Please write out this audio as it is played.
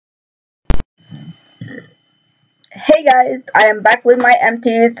Hey guys, I am back with my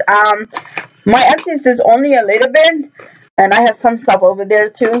empties. My empties is only a little bit, and I have some stuff over there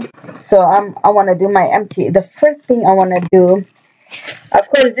too. So I want to do my empty. The first thing I want to do, of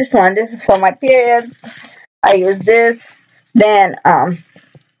course, this one. This is for my period. I use this. Then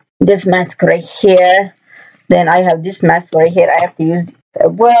this mask right here. Then I have this mask right here. I have to use this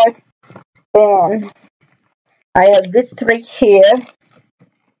at work. Then I have this right here.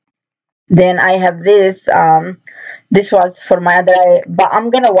 Then I have this. This was for my other eye, but I'm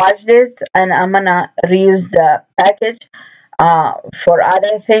gonna wash this and I'm gonna reuse the package for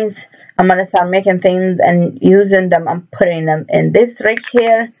other things. I'm gonna start making things and using them. I'm putting them in this right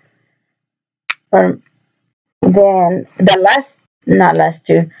here. Then the last, not last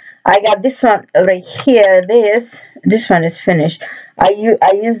two. I got this one right here. This one is finished. I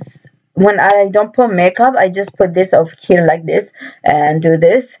use when I don't put makeup. I just put this over here like this and do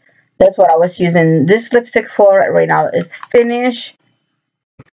this. That's what I was using this lipstick for. Right now it's finished,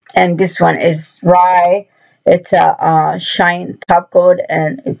 and this one is dry. It's a shine top coat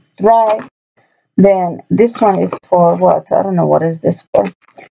and it's dry. Then this one is for what? I don't know what is this for.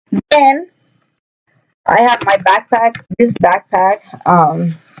 Then I have my backpack. This backpack.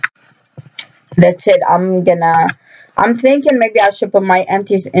 That's it. I'm thinking maybe I should put my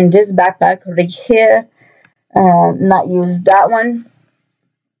empties in this backpack right here and not use that one.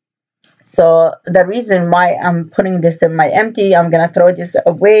 So the reason why I'm putting this in my empty, I'm gonna throw this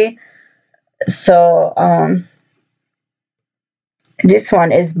away. So this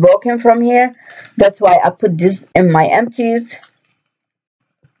one is broken from here. That's why I put this in my empties.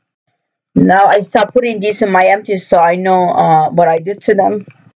 Now I start putting these in my empties so I know what I did to them.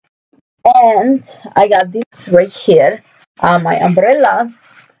 And I got this right here, my umbrella.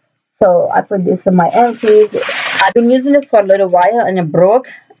 So I put this in my empties. I've been using it for a little while and it broke.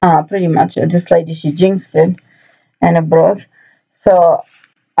 Pretty much this lady, she jinxed it and it broke. So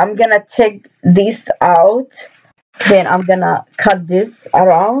I'm gonna take this out. Then I'm gonna cut this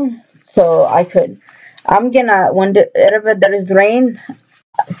around so I could. I'm gonna whenever there is rain.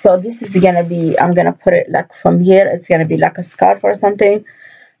 So this is gonna be. I'm gonna put it like from here. It's gonna be like a scarf or something,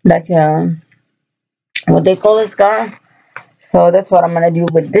 like what they call a scarf. So that's what I'm gonna do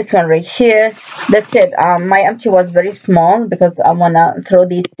with this one right here. That's it. My empty was very small because I wanna throw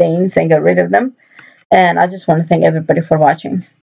these things and get rid of them. And I just want to thank everybody for watching.